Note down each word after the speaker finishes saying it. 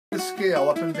the scale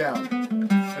up and down,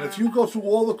 and if you go through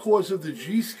all the chords of the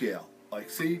G scale, like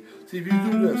see if you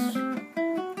do this,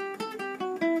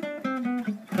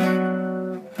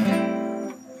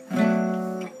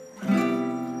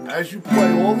 as you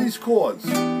play all these chords,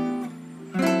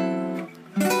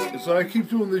 so I keep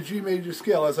doing the G major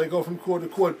scale as I go from chord to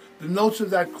chord, the notes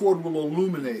of that chord will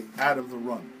illuminate out of the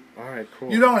run. All right,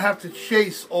 cool. You don't have to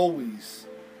chase always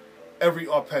every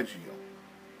arpeggio.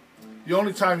 The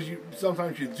only times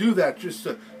sometimes you do that just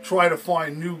to try to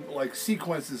find new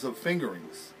sequences of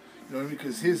fingerings. You know what I mean?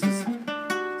 Because here's this.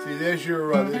 See, there's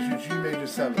your G major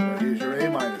 7. Right? Here's your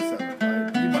A minor 7.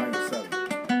 Right? B minor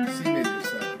 7. C major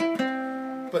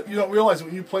 7. But you don't realize that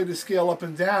when you play the scale up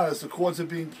and down as the chords are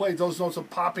being played, those notes are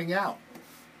popping out.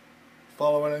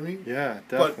 Follow what I mean? Yeah,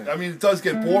 definitely. But I mean, it does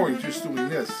get boring just doing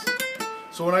this.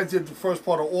 So when I did the first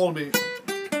part of All of Me.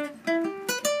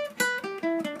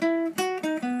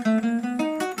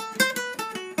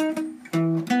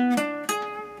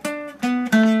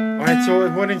 So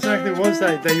what exactly was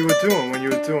that you were doing when you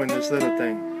were doing this little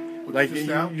thing? Like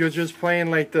you're just playing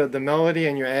like the melody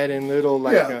and you're adding little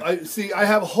I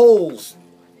have holes,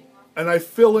 and I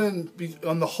fill in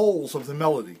on the holes of the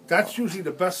melody. That's usually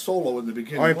the best solo in the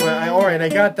beginning. All right, I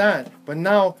got that. But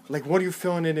now, what are you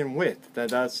filling it in with?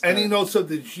 That's any notes of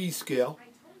the G scale.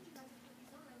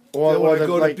 Or when I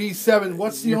go to B7,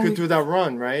 what's the only? You could do that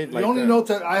run, right? The only note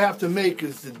that I have to make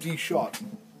is the D sharp.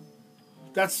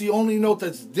 That's the only note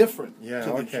that's different to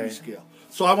the G scale.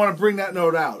 So I want to bring that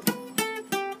note out.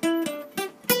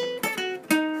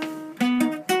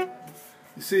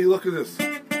 You see, look at this.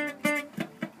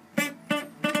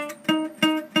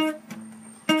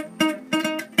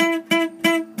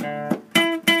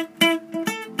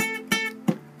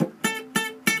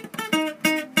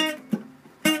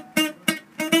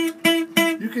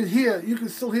 You can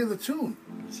still hear the tune.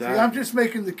 Exactly. See, I'm just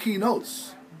making the key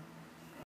notes.